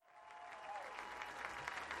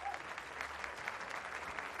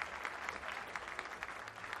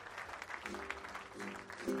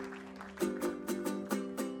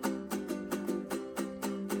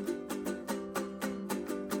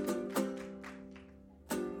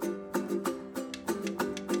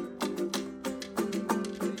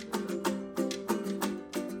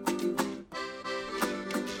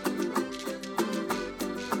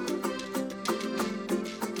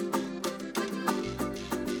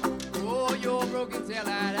broken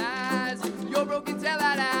tail-light eyes, your broken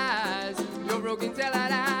tail-light eyes, your broken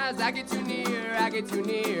tail-light eyes. I get too near, I get too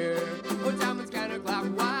near. Oh, time is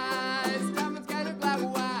counterclockwise, time is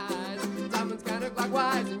counterclockwise, time is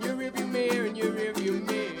counterclockwise. In your rearview mirror, in your rearview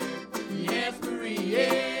mirror. Yes, Marie,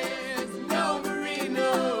 yes. No, Marie,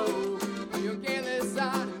 no. Your careless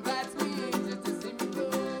heart invites me just to see me go.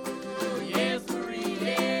 Yes, Marie,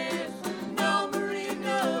 yes. No, Marie,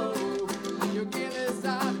 no. Your careless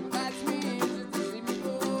heart invites me just to see me go.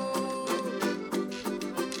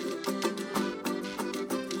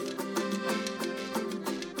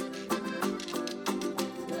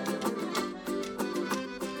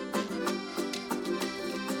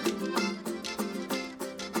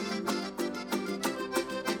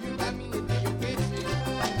 You got me into your kitchen.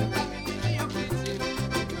 You got me into your kitchen.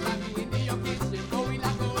 You got me into your kitchen. Oh, we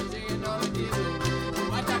like OJ and all the dealing.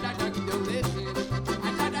 Oh, I thought that doggy don't listen.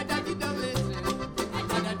 I thought that doggy don't listen. I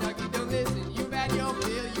thought that doggy don't listen. You've had your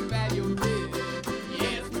fill, you've had your fill.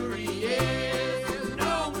 Yes, Marie, yes.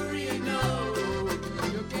 No, Marie, no.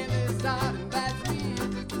 Your careless heart invites me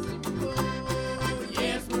just to see me go.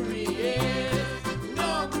 Yes, Marie, yes.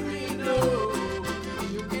 No, Marie, no.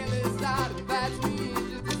 Your careless heart invites me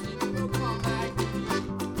just to see me go. Come on, Mike.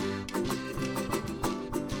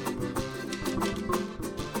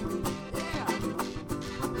 Yeah.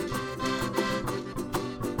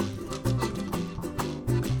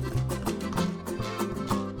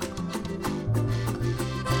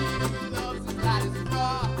 Love's as light as a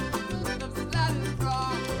straw. Love's as light as a straw.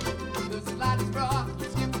 Love's as light as a straw. You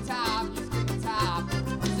skip the top, you skip the top.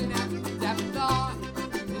 It's an afternoon's afterthought.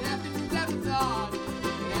 An afternoon's afterthought.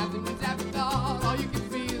 An afternoon's afterthought. All you can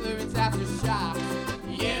feel are its aftershock.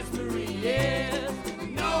 Yes, Marie, yes.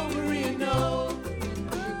 No, Marie, no.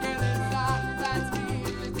 Your careless heart invites me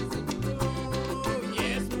just to see me go.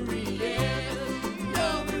 Yes, Marie, yes. No,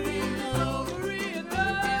 Marie, no. Marie, no.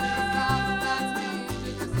 Your careless heart invites me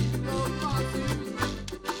just to see me go. Come on, Susan.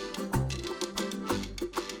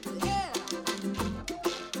 Yeah.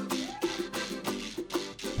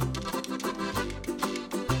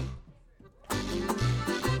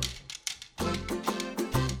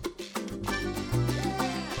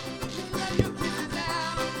 Let your kisses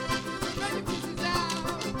out. Let your kisses out.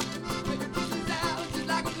 Let your kisses out. Just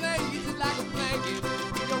like a blanket, just like a blanket.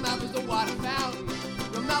 Your mouth is a water fountain.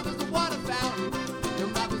 Your mouth is a water fountain. Your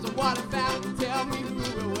mouth is a water fountain. Tell me who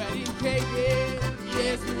a wedding cake is.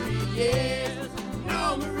 Yes, Marie, yes.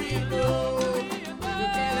 No, Marie, no. Your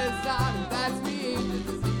careless heart invites me just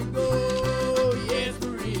to see me go. Yes,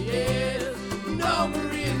 Marie, yes. No,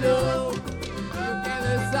 Marie, no. Your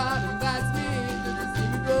careless heart invites me just to see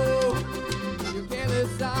me go. Your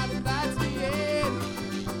careless heart invites me in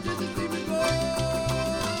just to see me go.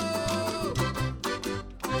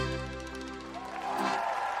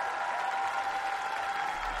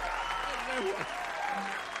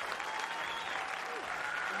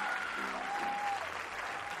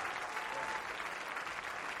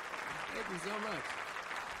 Thank you so much.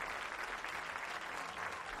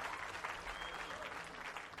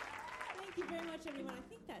 Thank you very much, everyone. I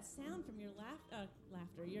think that sound from your laughter,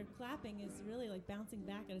 your clapping is really like bouncing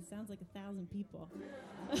back, and it sounds like 1,000 people.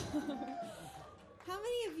 How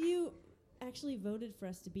many of you actually voted for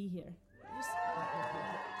us to be here? All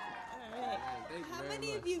right. Thank you How very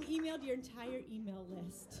many of much. you emailed your entire email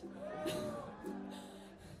list?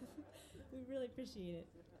 We really appreciate it.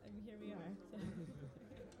 I mean, here we are. So.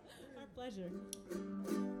 Our pleasure.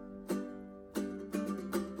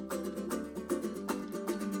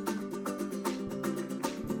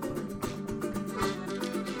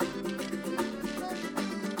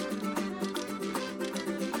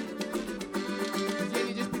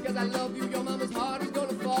 Jenny, just because I love you, your mama's heart is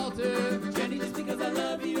gonna falter. Jenny, just because I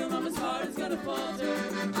love you, your mama's heart is gonna falter.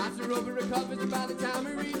 I sure hope it recovers by the time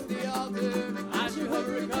we reach the altar. I sure hope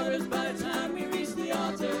it recovers by the time we reach the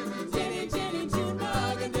altar. Jenny, Jenny, June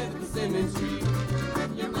bug and death Persimmon Tree.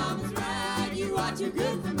 Your mama's right, you are too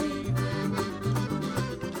good for me.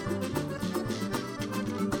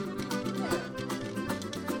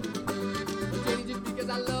 Jenny, just because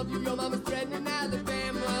I love you, your mama's threatening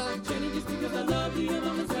Alabama. Jenny, just because I love you, your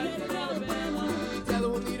mama's right in Alabama. Tell her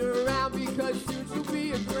we'll need her around because soon she'll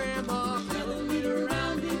be a grandma. Tell her meet her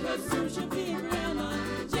around because soon she'll be a grandma.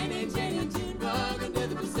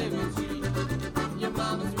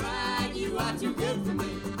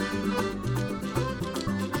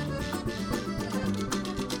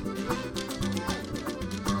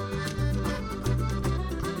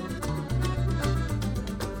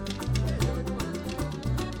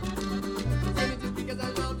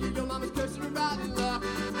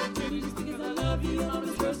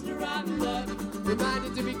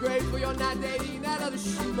 Reminded to be grateful you're not dating that other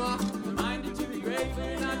schmuck. Reminded to be grateful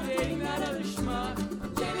you're not dating that other schmuck.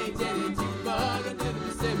 Jenny, Jenny, Junebug under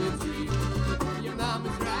the cemetery. Your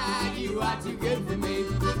mama's right, you are too good for me.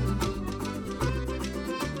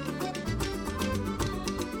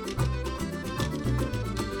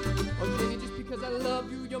 Oh, Jenny, just because I love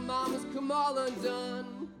you, your mama's come all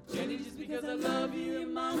undone. Jenny, just because I love you, your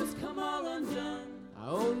mama's come all undone. I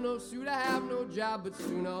own no suit, I have no job, but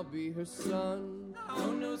soon I'll be her son. I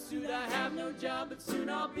own no suit, I have no job, but soon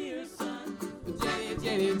I'll be her son. Jenny,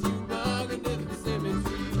 Jenny, Junebug under the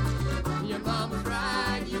cemetery. Your mama's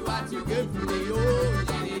right, you are too good for me. Oh,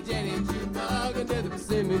 Jenny, Jenny, Junebug under the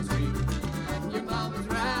cemetery. Your mama's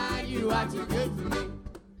right, you are too good for me.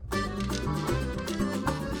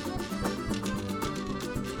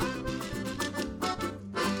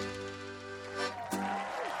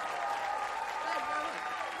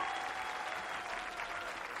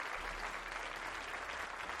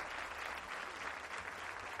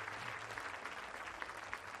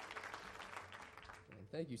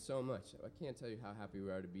 Thank you so much. I can't tell you how happy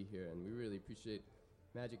we are to be here, and we really appreciate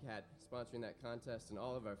Magic Hat sponsoring that contest and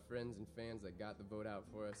all of our friends and fans that got the vote out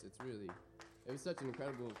for us. It was such an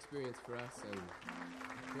incredible experience for us, and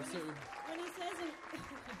we're so...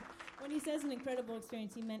 When he says an incredible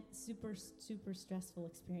experience, he meant super, super stressful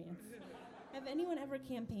experience. Have anyone ever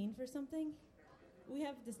campaigned for something? We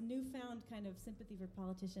have this newfound kind of sympathy for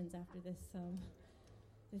politicians after this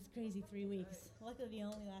crazy 3 weeks. Luckily, it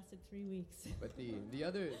only lasted 3 weeks. But the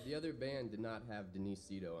other band did not have Denise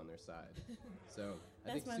Cito on their side. So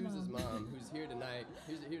I think Suze's mom, who's here tonight,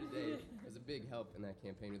 here today, was a big help in that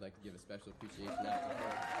campaign. We'd like to give a special appreciation out to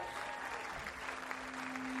her.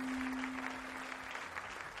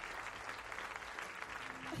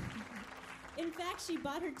 In fact, she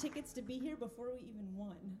bought her tickets to be here before we even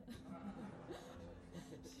won.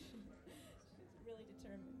 She's really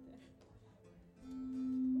determined there.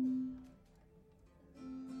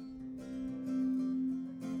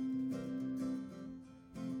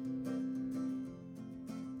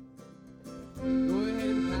 Go ahead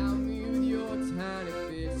and pound me with your tiny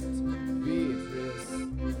fist, Beatrice.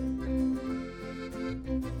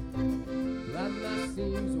 Light my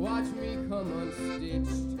seams, watch me come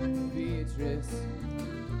unstitched, Beatrice.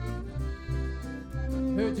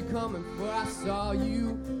 Heard you coming before I saw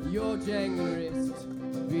you, your jangling wrist,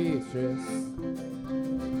 Beatrice.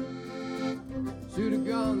 Should've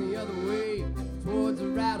gone the other way, towards a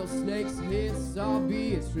rattlesnake's hiss, oh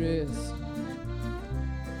Beatrice.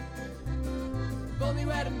 If only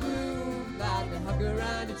we had moved like a hug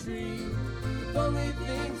around a tree. If only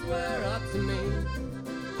things were up to me.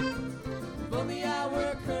 If only I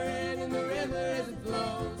were a current in the river as it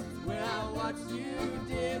flows, where I watch you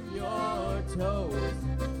dip your toes.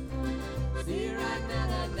 See right na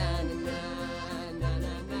na na na na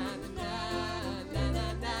na na na na na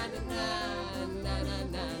na na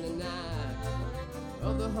na na.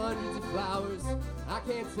 Of the hundreds of flowers, I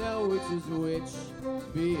can't tell which is which,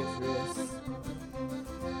 Beatrice.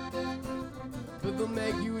 But they'll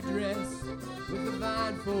make you a dress with a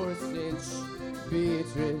vine for a cinch,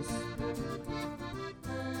 Beatrice.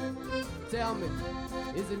 Tell me,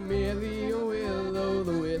 is it merely a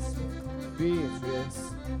will-o'-the-wisp,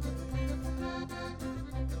 Beatrice?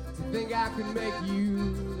 To think I could make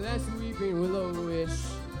you that weeping willow-wish,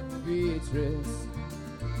 Beatrice.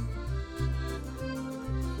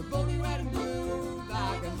 If only we had moved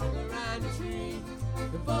like a hung around a tree.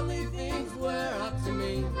 If only things were up to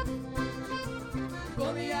me. If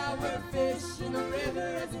only I were a fish in the river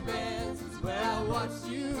as it bends, where I watch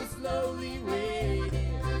you slowly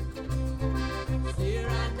wading. See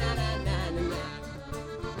right na na na na na.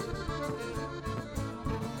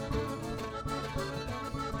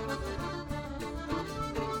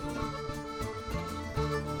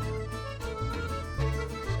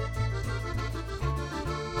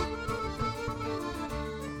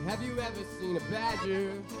 Have you ever seen a badger,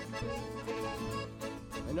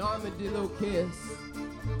 an armadillo kiss?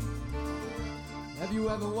 Have you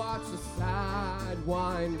ever watched a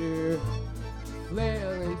sidewinder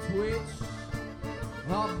flail and twitch?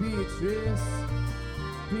 Oh, Beatrice,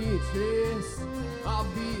 Beatrice, oh,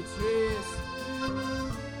 Beatrice,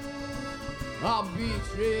 oh,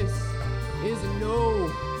 Beatrice, is it no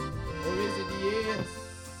or is it yes?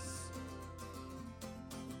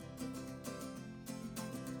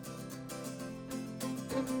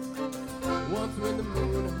 Once when the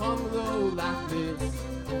moon hung low like this,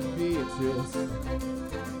 Beatrice,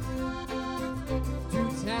 two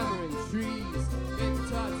tamarind trees get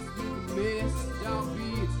touched with the mist, oh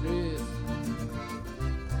Beatrice.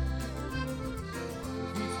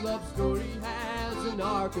 Each love story has an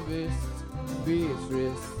archivist,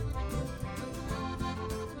 Beatrice.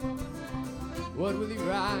 What will he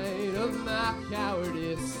write of my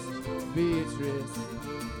cowardice, Beatrice?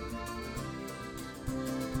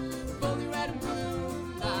 If only red and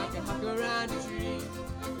blue, like a hawk around a tree.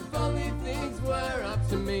 If only things were up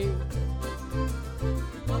to me.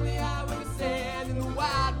 If only I were the sand in the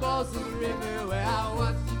wide balls of the river, where I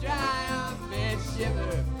watch you dry up and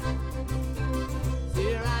shiver.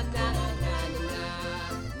 See right now, na na na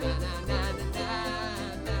na na na na na na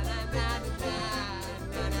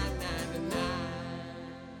na na na na.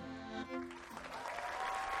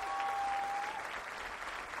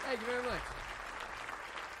 Thank you very much.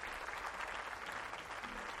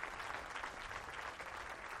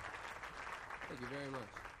 Thank you very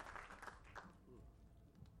much.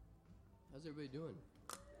 How's everybody doing?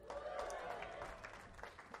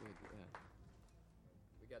 Good, yeah.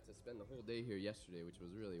 We got to spend the whole day here yesterday, which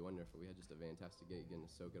was really wonderful. We had just a fantastic day getting to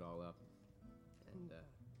soak it all up. And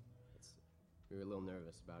we were a little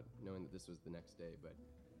nervous about knowing that this was the next day, but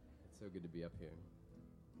it's so good to be up here.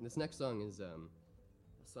 And this next song is a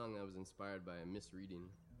song that was inspired by a misreading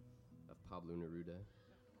of Pablo Neruda.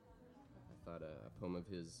 I thought a poem of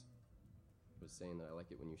his was saying that I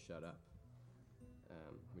like it when you shut up,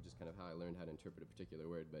 which is kind of how I learned how to interpret a particular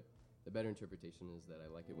word, but the better interpretation is that I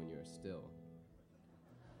like it when you're still.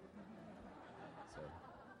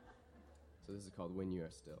 So this is called When You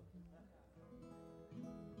Are Still.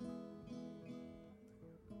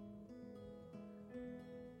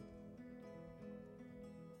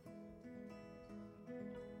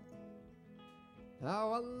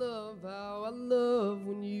 How I love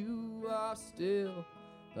when you are still.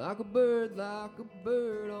 Like a bird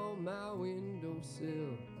on my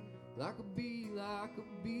windowsill. Like a bee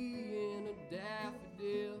in a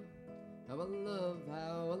daffodil. How I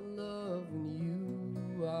love when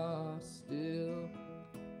you are still.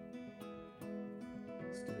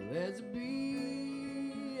 Still as a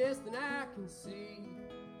bee, yes, then I can see.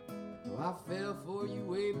 Oh, I fell for you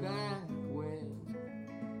way back when.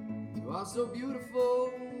 You are so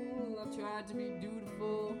beautiful, I've tried to be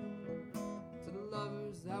dutiful to the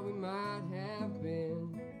lovers that we might have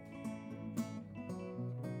been.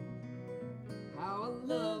 How I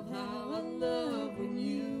love when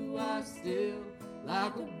you are still.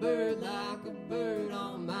 Like a bird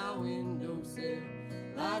on my windowsill.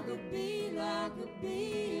 Like a bee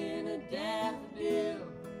in a daffodil.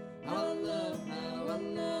 How I love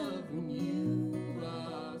when you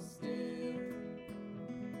are still.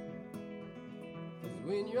 'Cause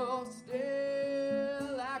when you're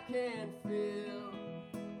still, I can fill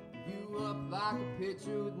you up like a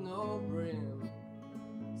pitcher with no brim.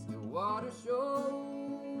 Still water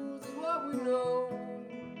shows is what we know.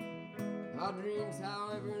 Our dreams,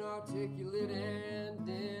 however inarticulate and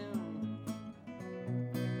dim.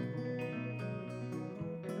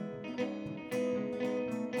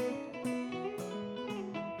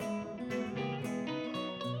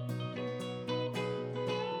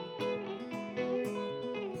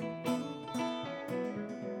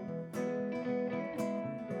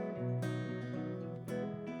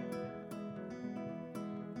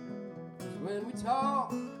 When we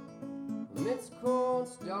talk amidst corn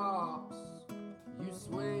stalks, you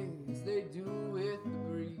sway as they do with the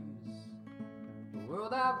breeze. The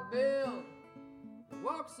world I've built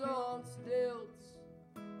walks on stilts.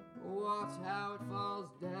 Watch how it falls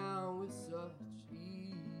down with such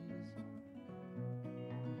ease.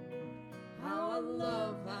 How I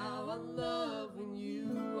love when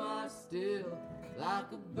you are still.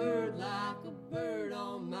 Like a bird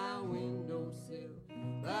on my windowsill.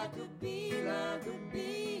 Like a bee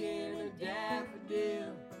in a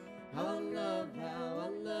daffodil. How I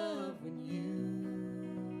love when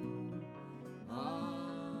you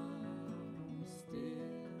are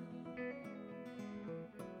still.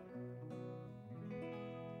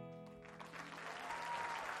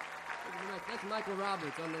 Thank you very much. That's Michael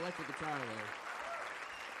Roberts on the electric guitar there.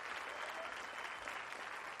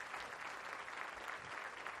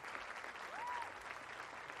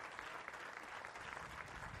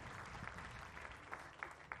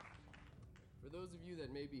 For those of you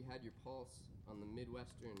that maybe had your pulse on the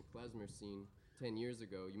Midwestern klezmer scene 10 years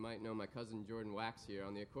ago, you might know my cousin Jordan Wax here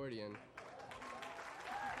on the accordion.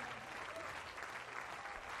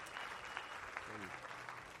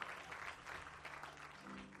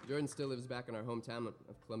 Jordan still lives back in our hometown of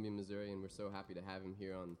Columbia, Missouri, and we're so happy to have him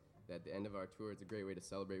here at the end of our tour. It's a great way to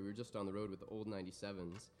celebrate. We were just on the road with the old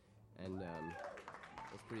 97s, and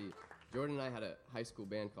it was pretty... Jordan and I had a high school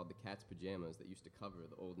band called the Cat's Pajamas that used to cover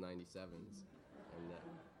the old 97s. And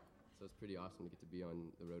so it's pretty awesome to get to be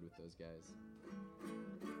on the road with those guys.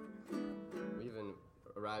 We even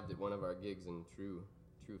arrived at one of our gigs in true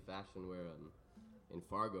fashion, where in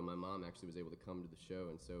Fargo, my mom actually was able to come to the show,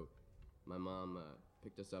 and so my mom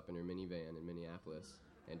picked us up in her minivan in Minneapolis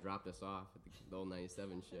and dropped us off at the old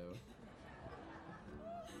 97 show.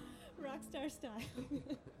 Rockstar style.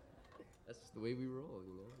 That's just the way we roll,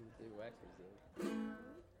 you know. Dave Waxman said.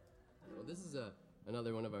 Well, this is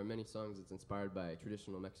another one of our many songs that's inspired by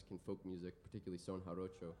traditional Mexican folk music, particularly son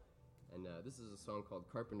jarocho. And this is a song called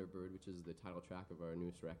Carpenter Bird, which is the title track of our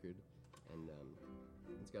newest record. And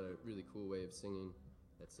it's got a really cool way of singing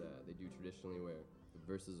that's they do traditionally, where the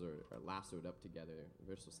verses are lassoed up together,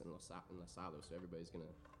 versos enlazados, so everybody's going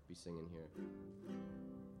to be singing here.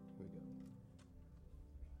 Here we go.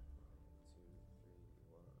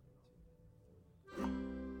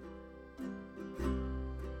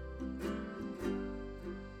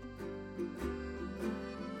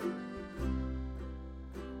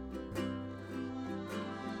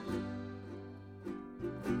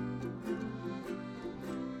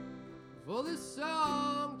 Before this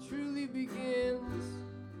song truly begins,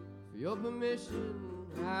 for your permission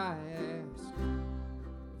I ask.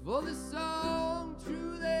 Before this song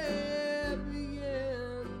truly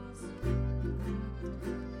begins,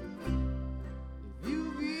 if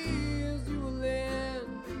you've ears you will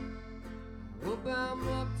lend, I hope I'm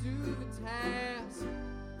up to the task.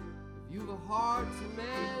 If you've a heart to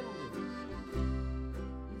mend,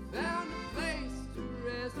 you found a place to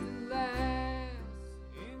rest and last.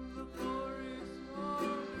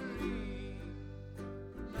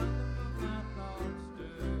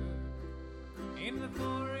 In the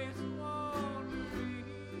forest wandering,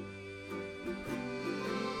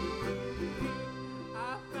 I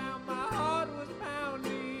found my heart was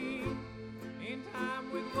pounding in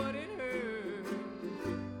time with what it heard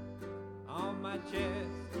on my chest.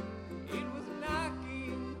 It was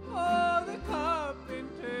knocking, oh, the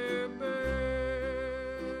carpenter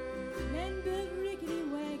bird. Men built rickety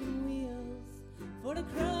wagon wheels for to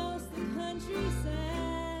cross the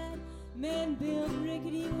countryside. Men built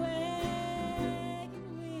rickety wagon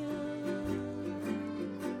wheels.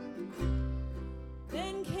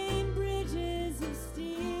 Then came bridges of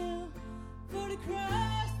steel for to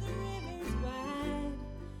cross the rivers wide.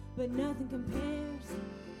 But nothing compares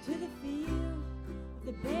to the feel of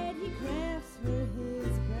the bed he crafts for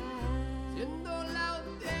his bride. Siendo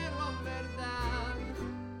lautero en verdad,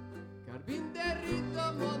 carpinterito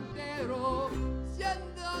Montero,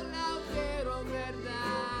 siendo lautero en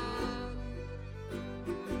verdad.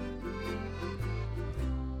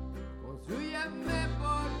 Construyeme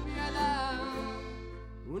por piedad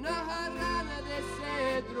una jarana de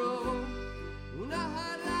cedro, una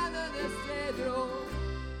jarana de cedro,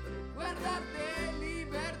 recuérdate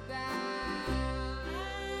libertad.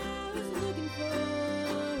 I was looking for a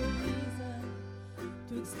reason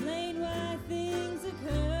to explain why things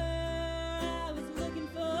occur. I was looking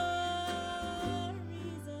for a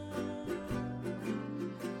reason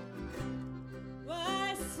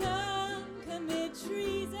why some commit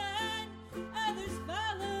treason, others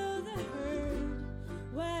follow the herd.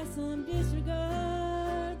 Why some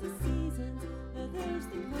disregard the seasons, others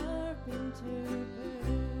the carpenter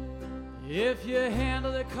bird. If you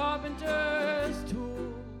handle the carpenter's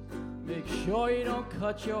tools, make sure you don't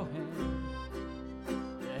cut your hand.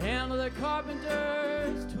 You handle the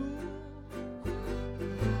carpenter's tools,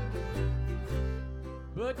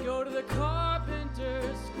 but go to the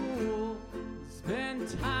carpenter's school. Spend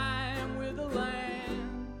time with the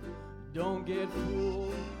land. Don't get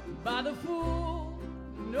fooled by the fool,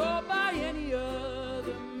 nor by any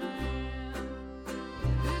other man.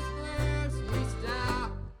 This verse we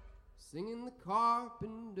stop singing the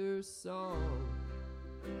carpenter's song.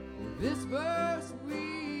 This verse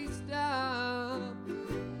we stop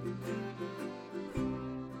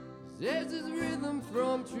says his rhythm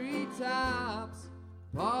from treetops,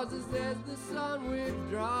 pauses as the sun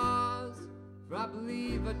withdraws. For I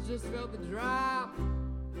believe I just felt the drop.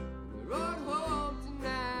 The road home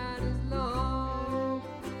tonight is long.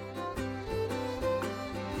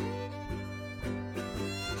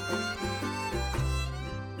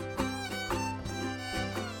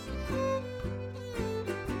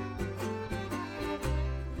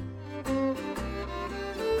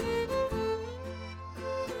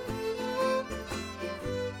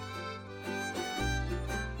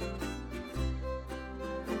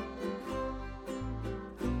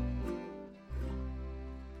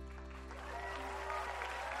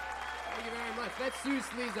 Thank you very much. That's Sue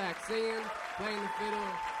Slezak singing, playing the fiddle.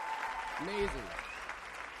 Amazing.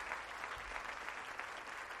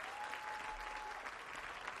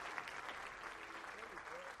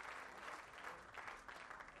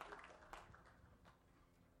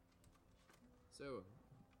 So,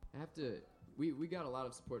 we got a lot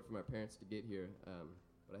of support from our parents to get here,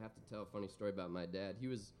 but I have to tell a funny story about my dad. He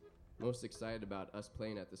was most excited about us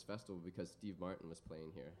playing at this festival because Steve Martin was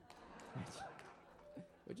playing here,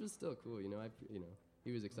 which was still cool, you know.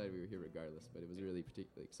 He was excited we were here regardless, but it was really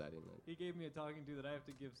particularly exciting. He gave me a talking to that I have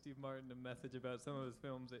to give Steve Martin a message about some of his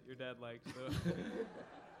films that your dad liked, so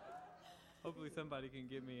hopefully somebody can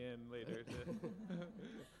get me in later.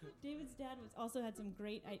 David's dad also had some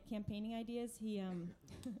great campaigning ideas. He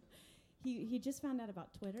he just found out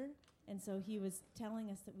about Twitter, and so he was telling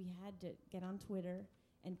us that we had to get on Twitter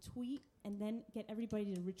and tweet, and then get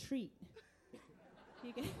everybody to retreat.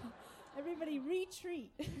 Everybody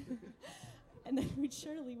retreat. And then we'd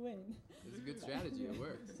surely win. It's a good strategy. It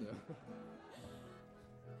worked. So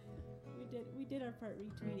we did our part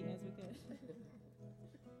retweeting as we could.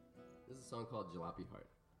 This is a song called Jalopy Heart.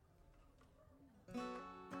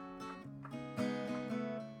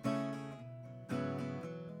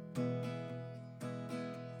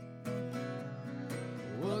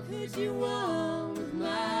 What could you want with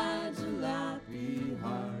my jalopy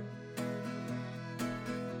heart?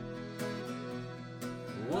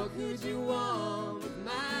 What could you want with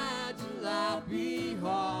my jalopy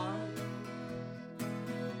heart?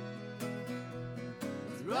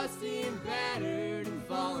 It's rusty and battered and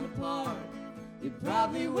falling apart. You're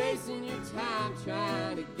probably wasting your time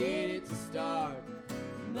trying to get it to start.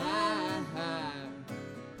 My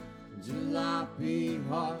jalopy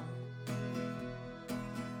heart.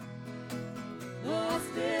 Though I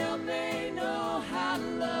still may know how to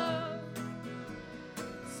love,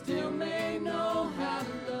 still may know how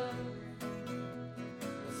to love,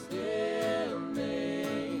 I still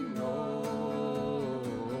may know.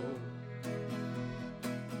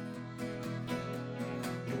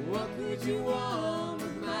 What could you want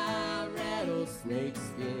with my rattlesnake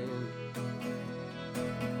skin?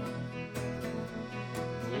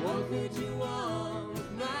 What could you want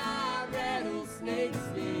with my rattlesnake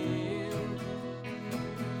skin?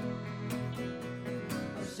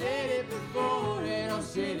 I'll shed it before and I'll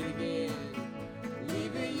shed it again.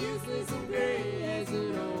 Leave it useless and gray as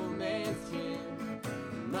an old man's chin.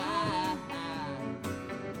 My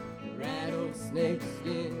rattlesnake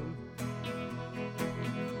skin.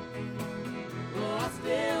 Well, I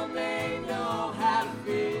still may know how to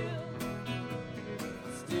feel.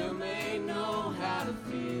 Still may know how to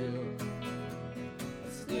feel.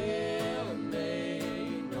 Still may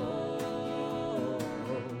know.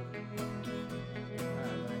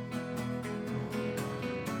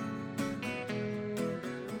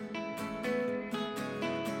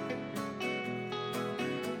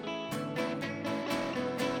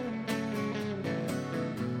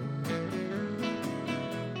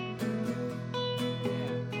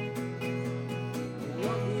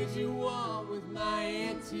 What could you want with my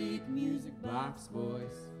antique music box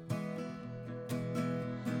voice?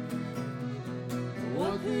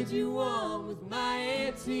 What could you want with my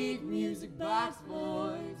antique music box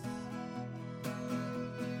voice?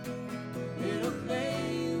 It'll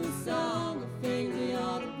play you a song of faintly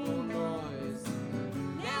audible noise.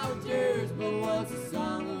 Now it dures, but once a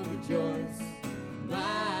song of rejoice.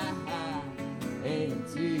 My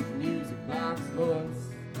antique music box voice.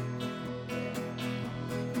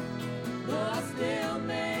 Though I still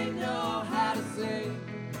may know how to sing,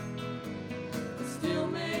 I still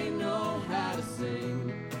may know how to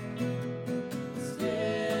sing.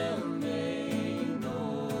 Still may know.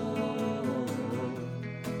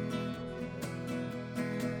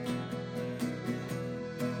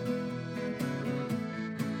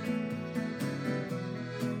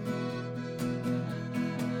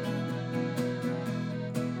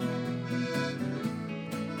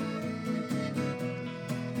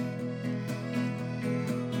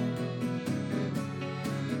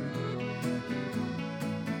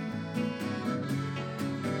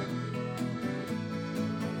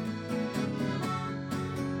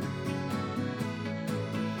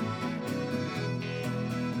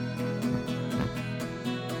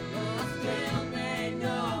 I still may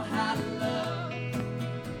know how to love.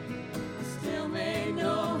 I still may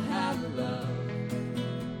know how to love.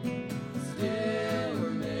 Still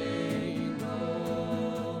may know.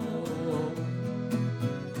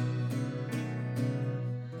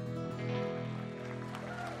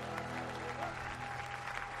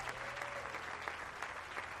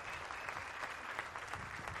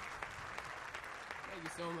 Thank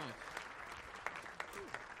you so much.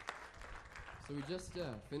 So we just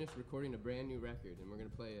finished recording a brand new record, and we're going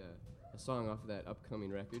to play a song off of that upcoming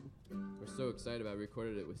record. We're so excited about it. We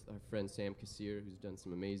recorded it with our friend Sam Kassir, who's done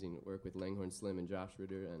some amazing work with Langhorne Slim and Josh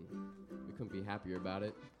Ritter, and we couldn't be happier about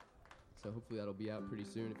it. So hopefully that'll be out pretty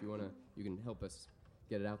soon. If you want to, you can help us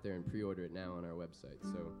get it out there and pre-order it now on our website.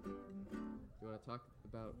 So, you want to talk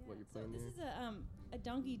about what you're playing this there? is a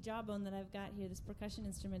donkey jawbone that I've got here, this percussion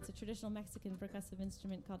instrument. It's a traditional Mexican percussive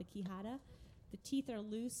instrument called a quijada. The teeth are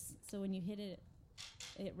loose, so when you hit it,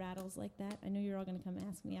 it rattles like that. I know you're all going to come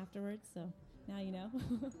ask me afterwards, so now you know.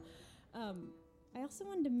 I also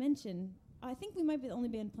wanted to mention, I think we might be the only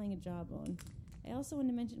band playing a jawbone. I also wanted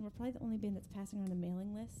to mention we're probably the only band that's passing around a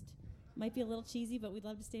mailing list. Might be a little cheesy, but we'd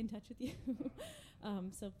love to stay in touch with you.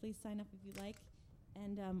 So please sign up if you like.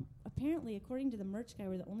 And apparently, according to the merch guy,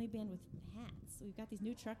 we're the only band with hats. So we've got these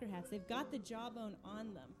new trucker hats. They've got the jawbone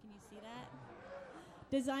on them. Can you see that?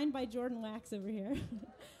 Designed by Jordan Wax over here.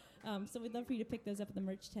 So we'd love for you to pick those up at the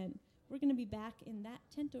merch tent. We're going to be back in that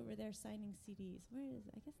tent over there signing CDs. Where is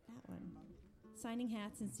it? I guess that one. Signing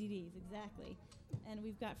hats and CDs, exactly. And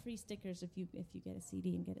we've got free stickers if you get a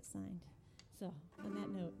CD and get it signed. So, on that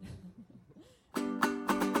note.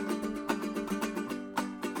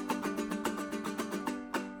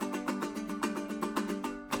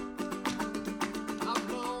 I'm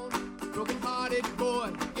born, broken-hearted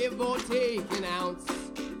boy, give or take an ounce.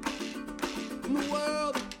 And the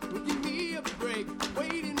world will give me a break,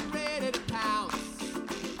 waiting ready to pounce.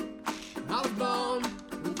 I was born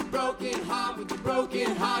with a broken heart, with a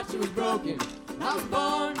broken heart, she was broken. I was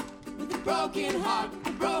born with a broken heart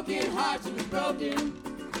she was broken.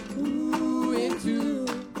 Ooh, in two.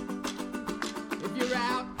 If you're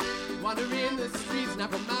out, wandering the streets,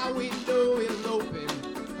 knock on my window, it'll open.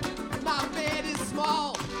 My bed is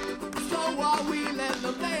small, so while we let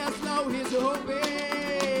them lay us low, here's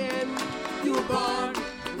hoping. You were born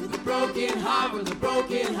with a broken heart, with a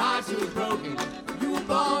broken heart, she was broken. You were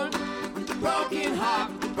born with a broken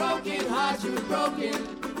heart, she was broken.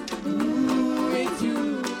 Ooh, it's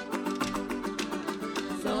you.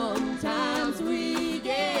 Sometimes we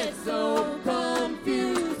get so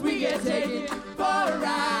confused, we get taken for a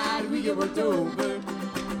ride, we get worked over.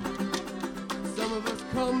 Some of us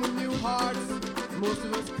come with new hearts, most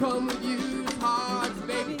of us come with used hearts.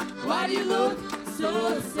 Baby, why do you look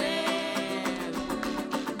so sad?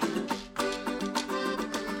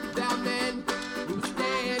 There are men who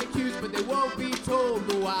stand accused, but they won't be told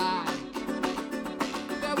the why.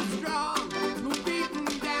 They were strong, who were beaten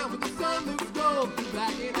down, but the sun looks gold through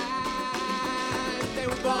blackened eyes. They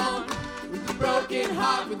were born with a broken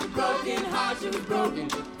heart, with a broken heart, she was broken.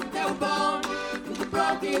 They were born with a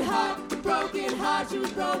broken heart, she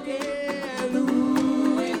was broken.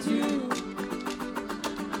 Ooh, it's you.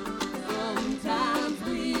 Sometimes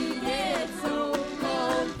we get so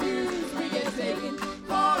confused, we get taken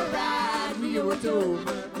for a ride, we get worked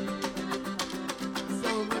over.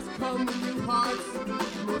 Some of us come with new hearts,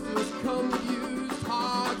 most of us come with used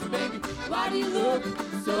hearts. Baby, why do you look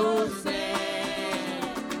so sad?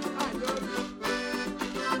 I love you.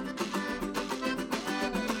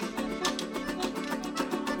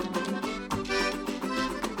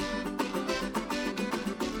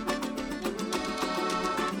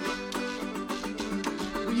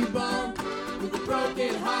 Were you born with a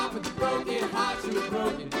broken heart, with a broken heart, she was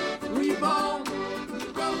broken? Were you born with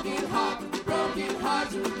a broken heart,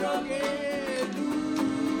 she was broken?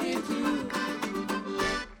 Ooh, it's you. Thank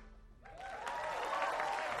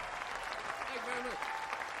you very much.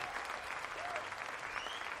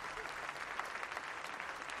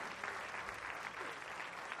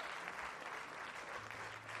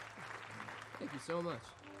 Thank you so much.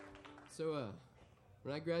 So,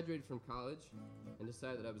 when I graduated from college and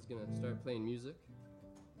decided that I was going to start playing music,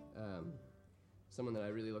 someone that I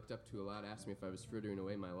really looked up to a lot asked me if I was frittering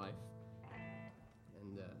away my life.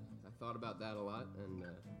 And I thought about that a lot and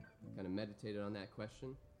kind of meditated on that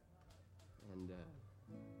question and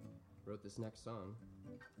wrote this next song.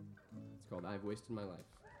 It's called I've Wasted My Life.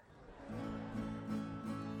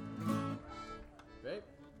 Great?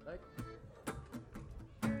 Like?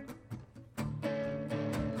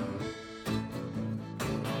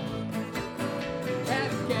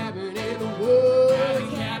 Had a cabin in the woods. Had a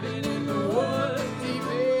cabin in the woods. Deep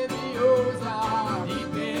in the Ozarks.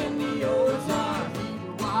 Deep in the Ozarks.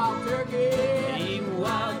 Eating wild turkey. Eating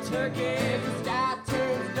wild turkey. As the sky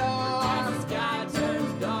turns dark. As the sky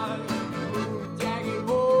turns dark. Moon a jagged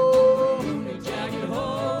hole. Moon a jagged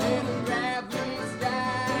hole. And unraveling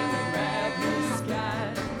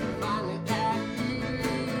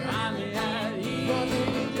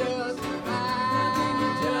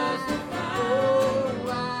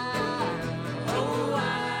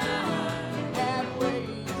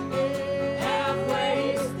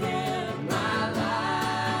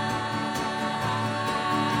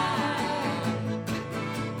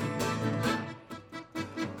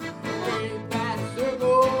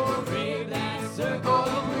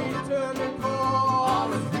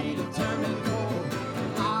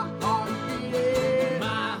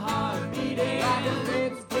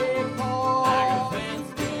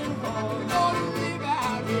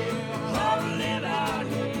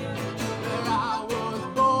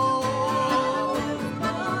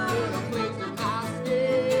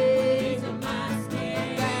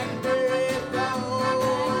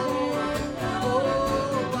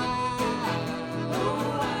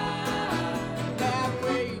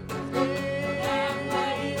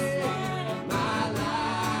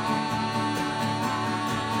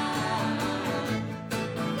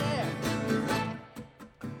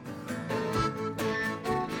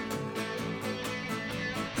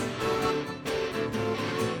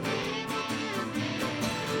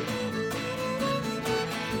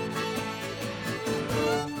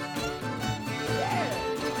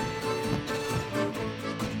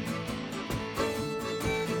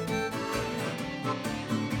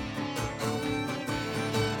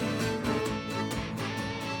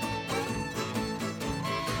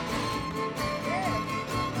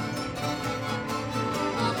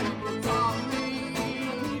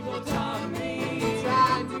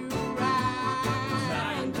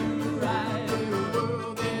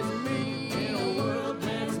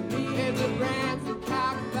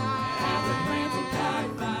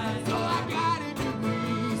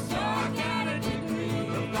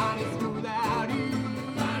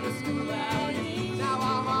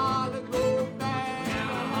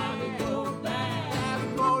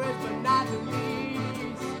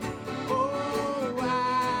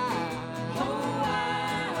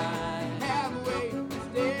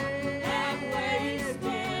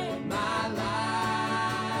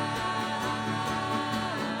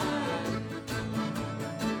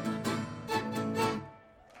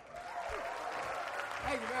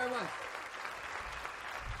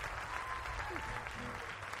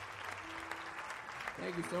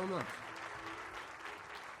Thank you so much.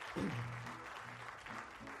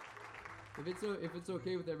 If it's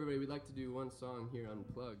okay with everybody, we'd like to do one song here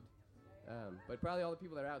unplugged. But probably all the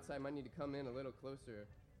people that are outside might need to come in a little closer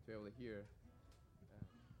to be able to hear.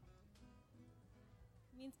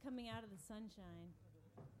 It means coming out of the sunshine.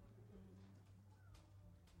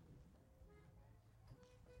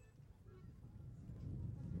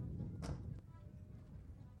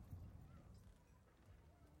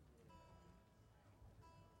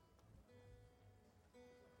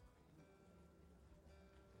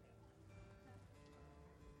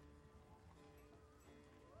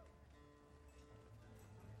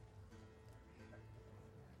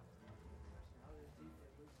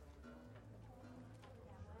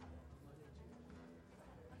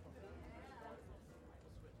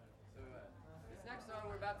 Next song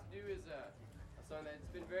we're about to do is a song that's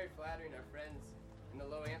been very flattering. Our friends in the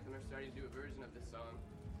Low Anthem are starting to do a version of this song.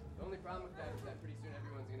 The only problem with that is that pretty soon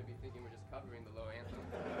everyone's going to be thinking we're just covering the Low Anthem.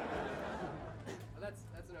 Well, that's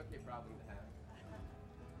an okay problem to have.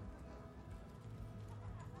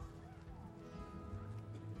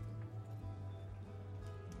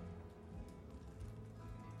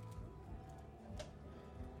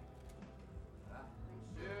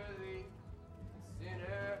 Surely,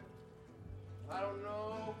 sinner, I don't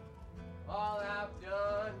know all I've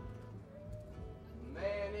done.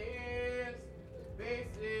 Man is the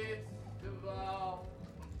basis of all.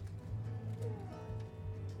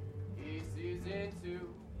 He sees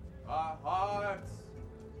into our hearts.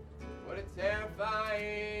 What a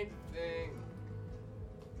terrifying thing.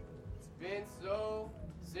 It's been so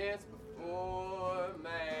since before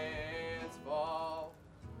man's fall.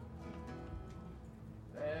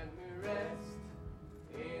 Let me rest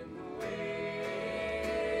in the wake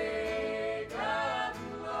of the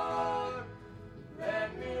Lord. Let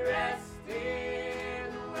me rest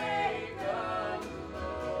in the wake of the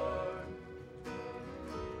Lord.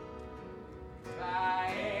 If I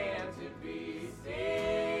am to be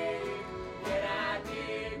saved, then I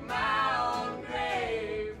dig my own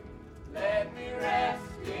grave. Let me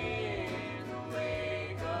rest in the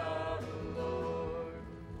wake of the Lord.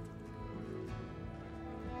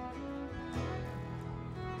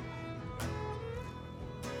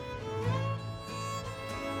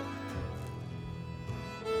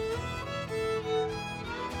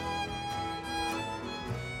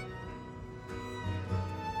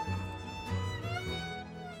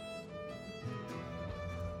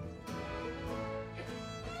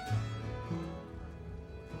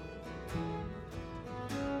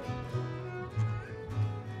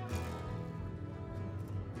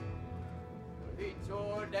 He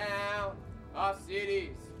tore down our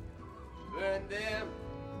cities, burned them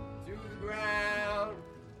to the ground,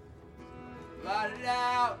 blotted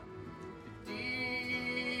out the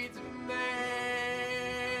deeds of man.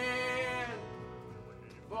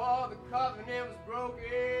 For the covenant was broken,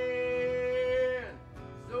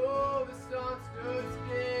 so the sun stood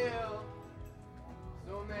still.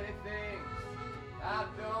 So many things I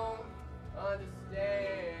don't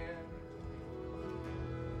understand.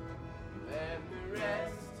 Let me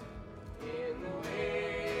rest in the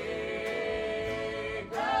wake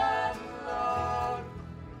of the Lord.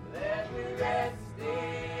 Let me rest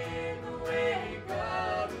in the wake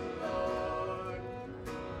of the Lord.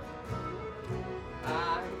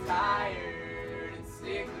 I'm tired and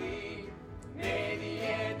sickly. May the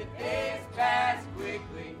end of days pass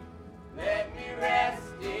quickly. Let me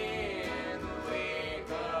rest in the wake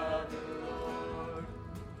of the Lord.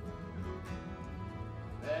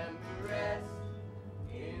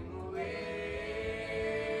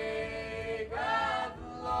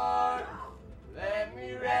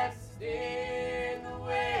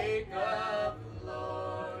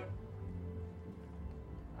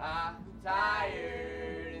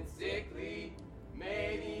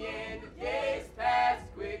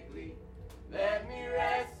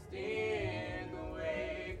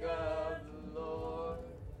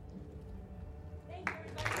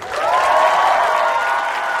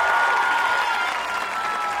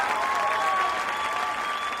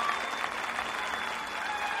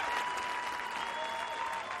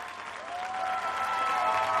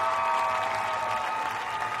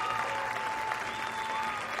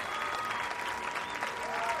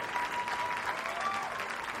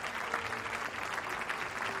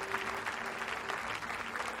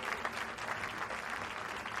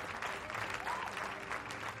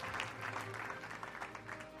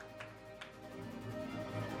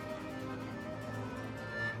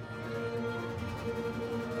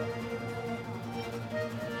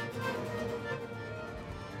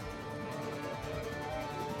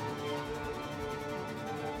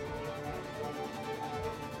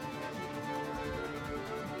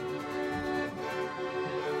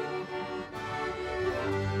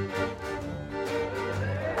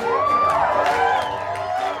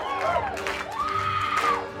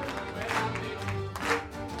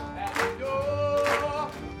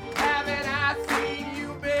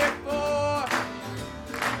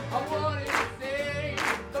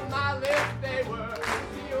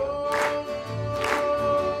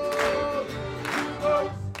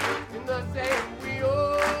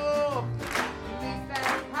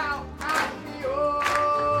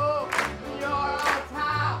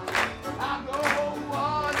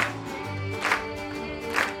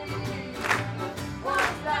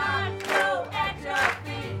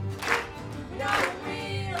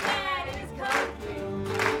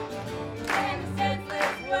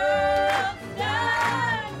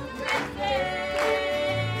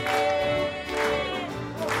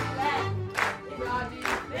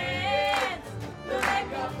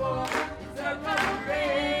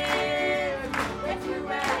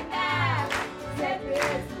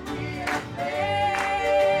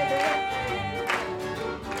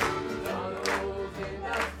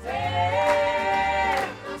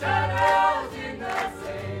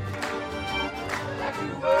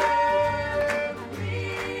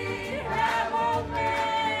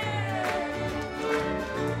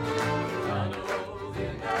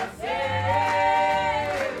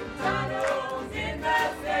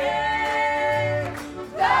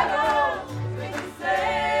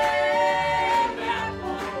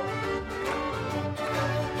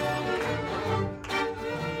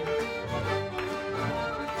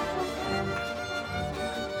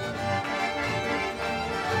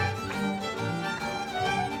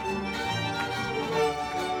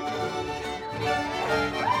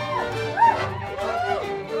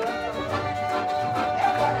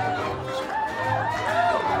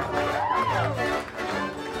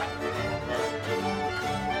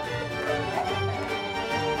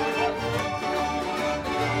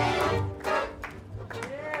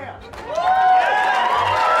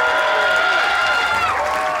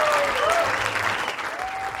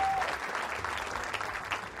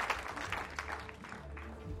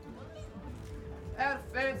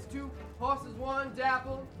 Horses one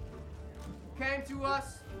dapple came to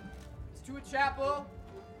us to a chapel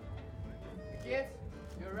against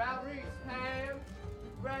your outreach ham.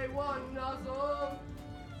 Gray one nuzzle.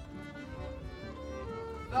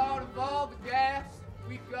 Thought of all the gas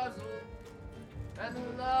we guzzled and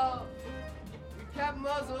the love we kept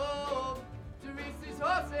muzzled to reach these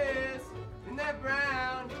horses in their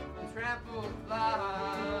brown and trampled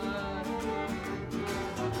blood.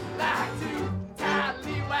 Like two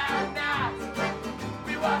tightly wound knots,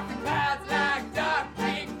 we walk the clouds like dark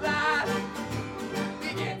pink flies.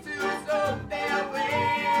 Begin to soak their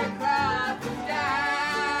way across the sky.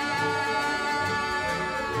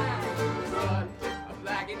 The sun, a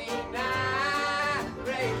blackening night,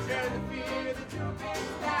 ranger the fear, the drooping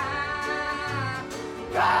sky.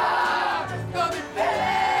 God, go be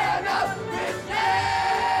filling up with shame.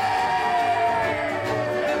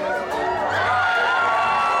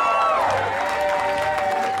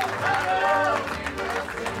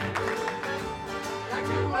 Like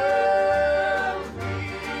the world we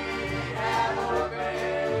have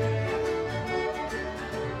opened.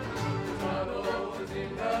 Tunnels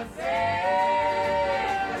in the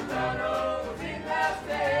sand, tunnels in the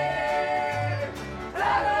sand,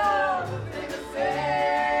 tunnels in the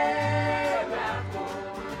sand.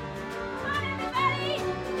 Come on, everybody!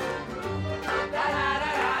 Da da da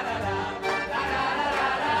da da da, da da da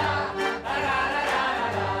da da, da da da da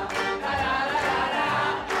da, da da da da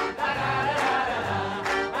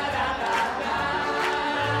da, da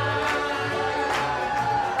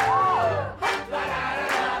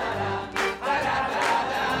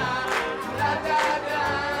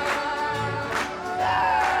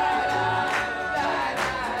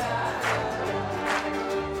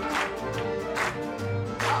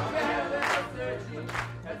Our parallel searching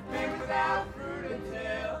has been without fruit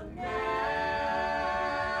until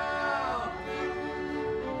now.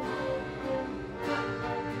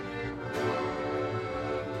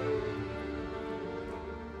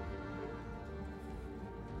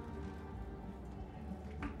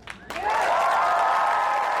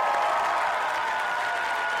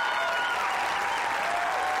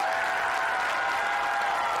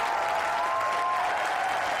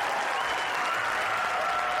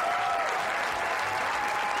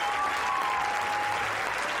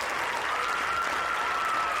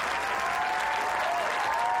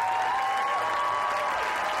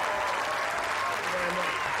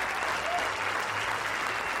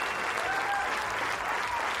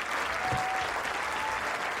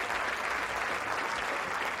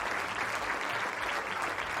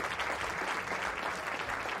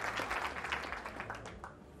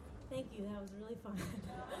 Thank you, that was really fun.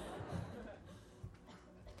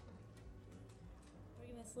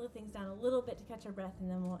 We're going to slow things down a little bit to catch our breath, and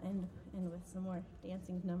then we'll end with some more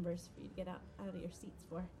dancing numbers for you to get out of your seats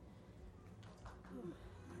for.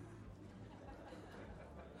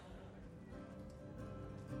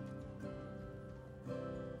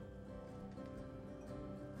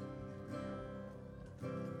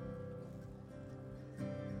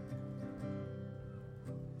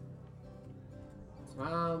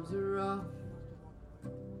 Times are rough.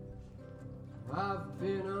 I've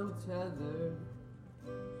been untethered.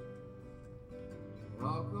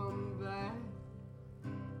 I'll come back.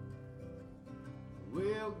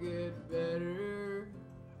 We'll get better.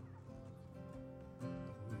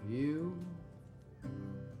 You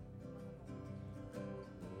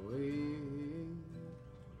wait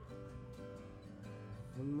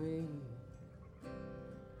for me.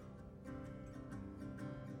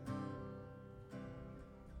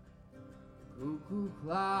 Cuckoo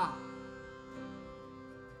clock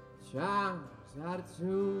chimes out of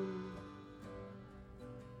tune.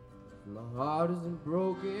 If my heart isn't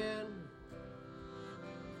broken, it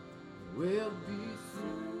will be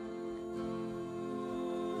soon,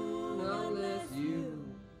 unless you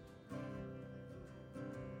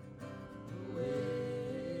wait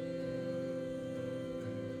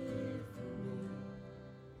for me.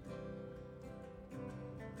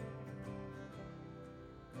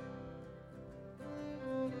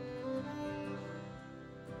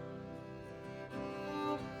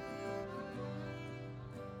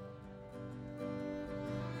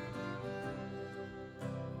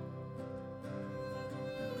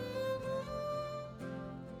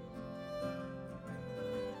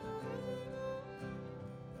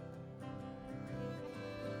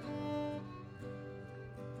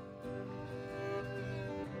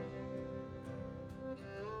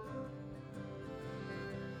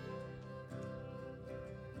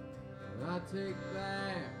 I take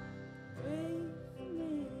back Wait for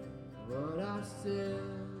me, what I said.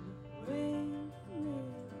 wait for me,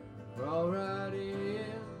 Crawl right in,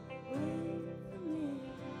 wait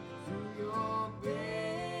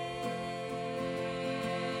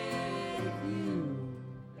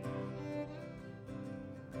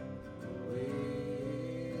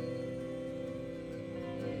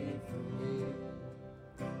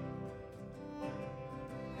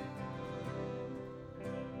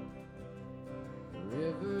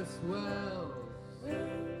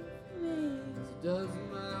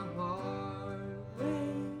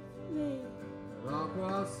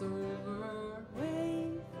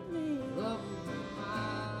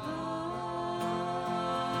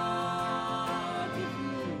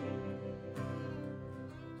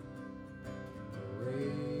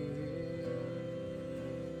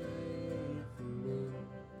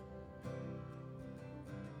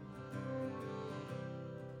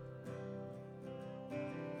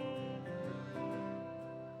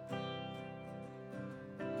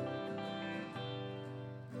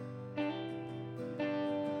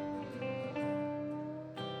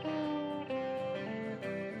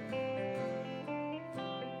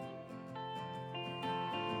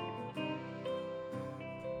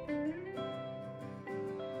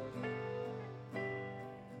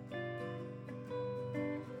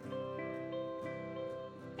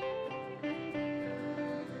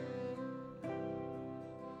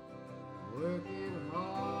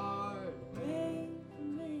hard Wait for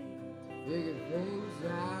me. to figure things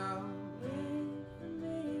out. Wait for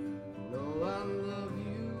me. Know I love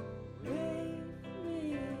you, Wait for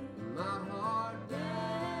me. my heart down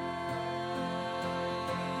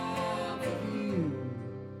for you.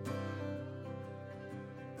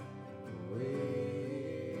 Wait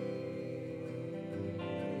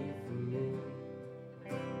for me.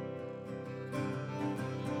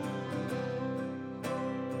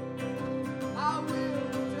 I will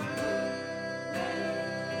turn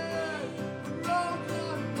roads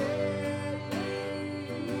unmade,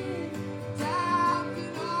 times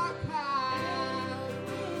in our path,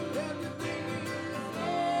 everything is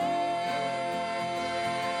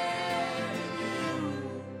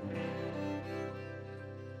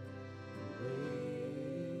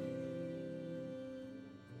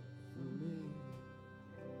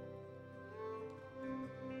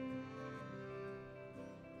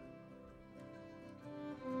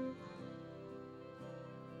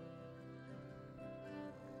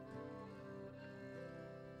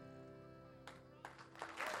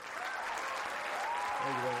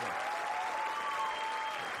Thank you very much.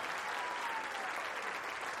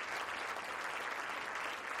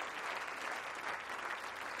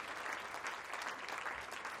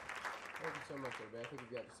 Thank you so much, everybody. I think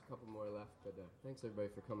we've got just a couple more left, but thanks everybody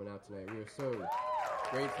for coming out tonight. We are so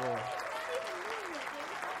grateful.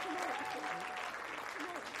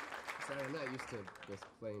 Sorry, I'm not used to just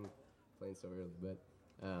playing so early, but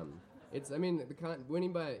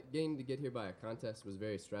getting to get here by a contest was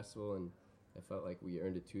very stressful, and I felt like we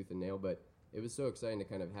earned it tooth and nail, but it was so exciting to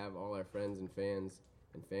kind of have all our friends and fans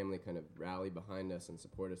and family kind of rally behind us and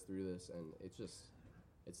support us through this, and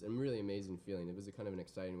it's a really amazing feeling. It was a kind of an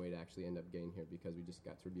exciting way to actually end up getting here because we just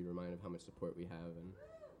got to be reminded of how much support we have,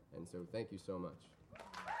 and so thank you so much.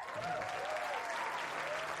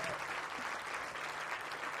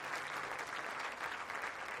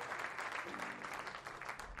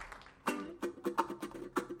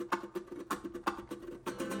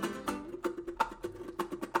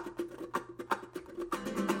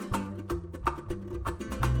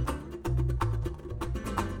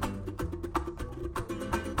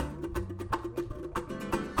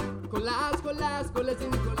 Colas in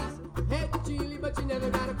Nicolas. Head to Chile, but you never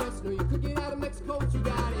got a crust. No, you could get out of Mexico, but you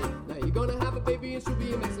got it. Now you're gonna have a baby and she'll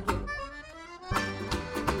be a Mexican.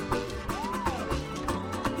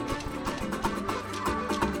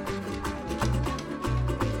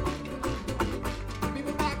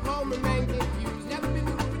 People back home remain confused. Never been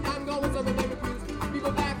to Newfoundland, going on the mega cruise.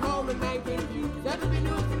 People back home remain confused. Never been to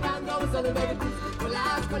Newfoundland, going on the mega cruise.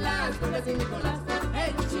 Colas in Nicolas.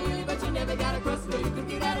 Head to Chile, but you never got a crust. No, you could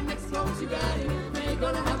get out of Mexico, but you got it. Now you're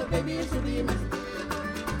gonna have a baby and she'll be a Mexican.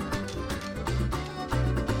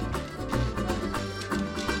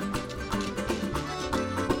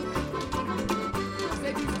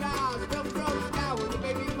 Say two stars fell from the sky when the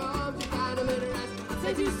baby comes, you find a little ass.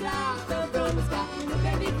 Say two stars fell from the sky when the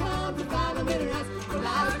baby comes, you find a little ass.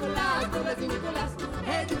 Colas in Nicolas.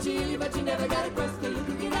 Head to Chile, but you never got a crust. No, you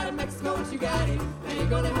could get out of Mexico, but you got it. Now you're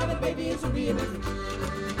gonna have a baby and she'll be a Mexican.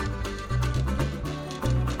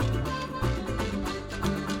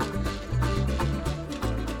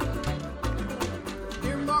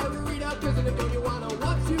 President Doñuana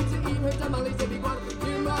wants you to eat her tamales of iguana.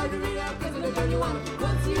 Dear Margarita, President Doñuana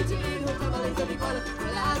wants you to eat her tamales of iguana.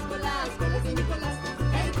 Colas in Nicolas.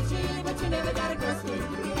 Head to Chile, but you never got a crust. You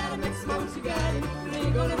can get out of Mexico, but you got it. Now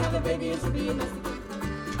you're gonna have a baby and she'll be a Mexican.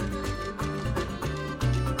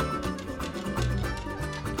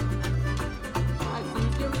 I see you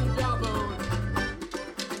give me the jawbone.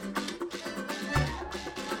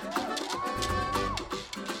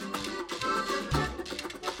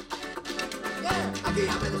 Aquí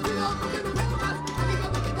ya me despido porque no puedo más. Aquí no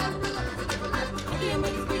porque tan no lo dejo más. Aquí ya me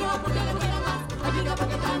despido porque no puedo más. Aquí no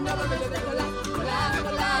porque tan no lo dejo más.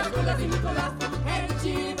 Colas in Nicolas. Head to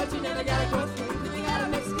Chile, but you never got a crust. You got a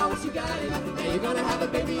Mexico, but you got it. Now you're gonna have a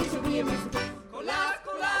baby, you should be a Mexican. Colas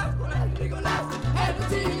in Nicolas. Head to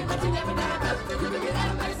Chile, but you never got a crust. You can get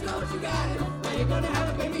out of Mexico, but you got it. Now you're gonna have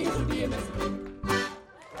a baby, you should be a Mexican.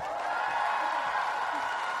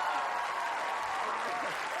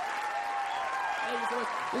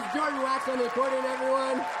 This is Jordan Wax on the accordion,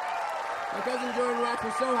 everyone. My cousin Jordan Wax,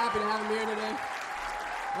 we're so happy to have him here today.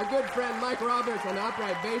 Our good friend Mike Roberts on the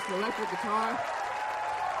upright bass and electric guitar.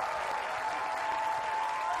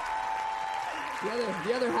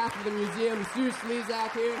 The other half of the museum, Sue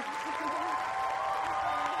Slezak here.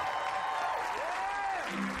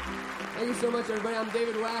 Thank you so much, everybody. I'm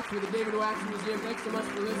David Wax with the David Wax Museum. Thanks so much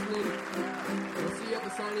for listening. We'll see you at the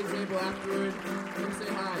signing table afterward. Come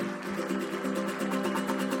say hi.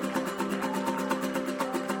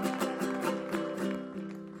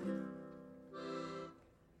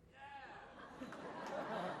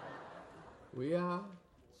 We are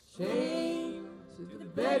chained to the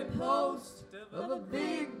bedpost of a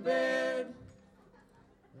big bed,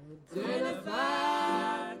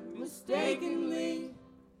 identified mistakenly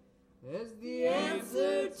as the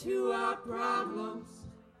answer to our problems,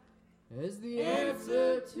 as the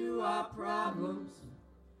answer to our problems,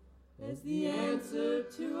 as the answer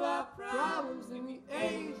to our problems in the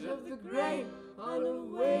age of the great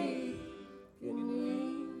unawakening.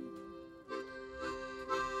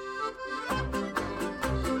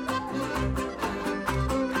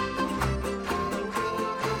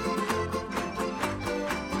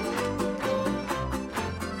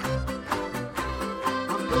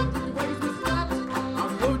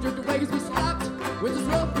 With his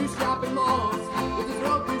road through shopping malls, with his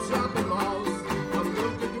road through shopping malls. I'm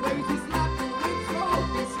going to the ways we slept, with his road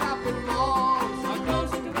through shopping malls. Our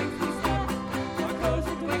clothes are the ways we slept, our clothes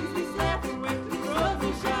are the ways we slept, with the road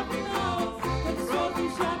through shopping malls, with the road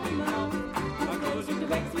through shopping malls. Our clothes are the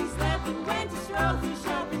ways we slept and went to stroll through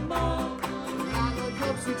shopping malls. Nylon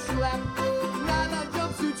jumpsuit schlep, nylon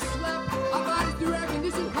jumpsuit schlep. Our bodies through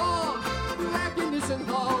air-conditioned halls, through air-conditioned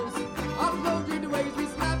halls. Our clothes are the ways we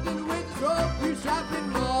slept and with his road through shopping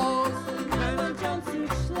malls. Nylon jumpsuit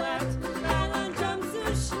schlepped, nylon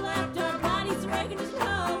jumpsuit schlepped. Our bodies are air-conditioned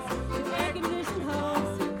halls, air-conditioned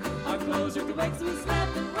halls. Our clothes are the ways we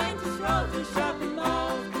slept and went to stroll through shopping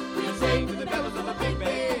malls. We are chained to the bellows of a big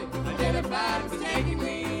bed, identified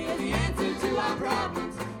mistakenly as the answer to our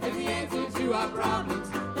problems, as the answer to our problems,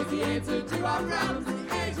 as the answer to our problems in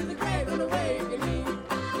the age of the great unawakening.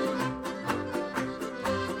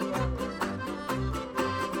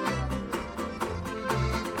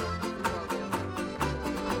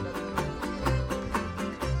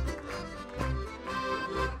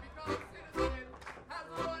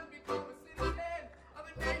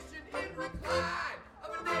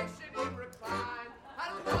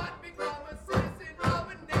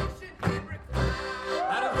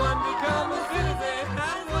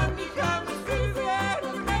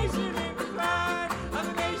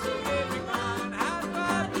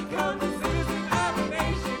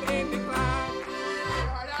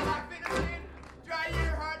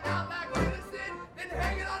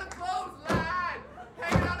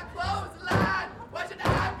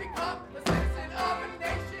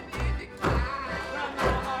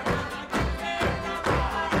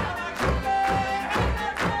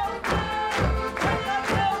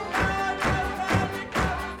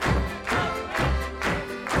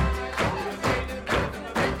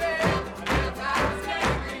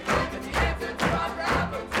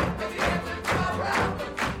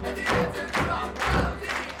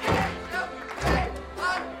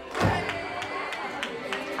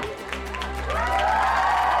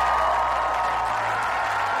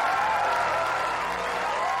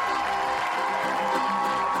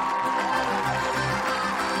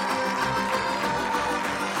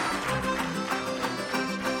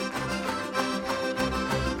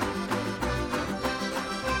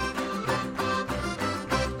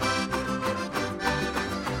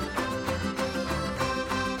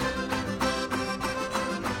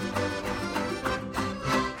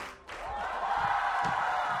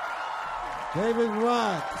 David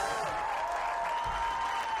Watts.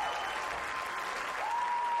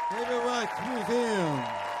 David Watts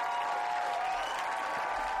Museum.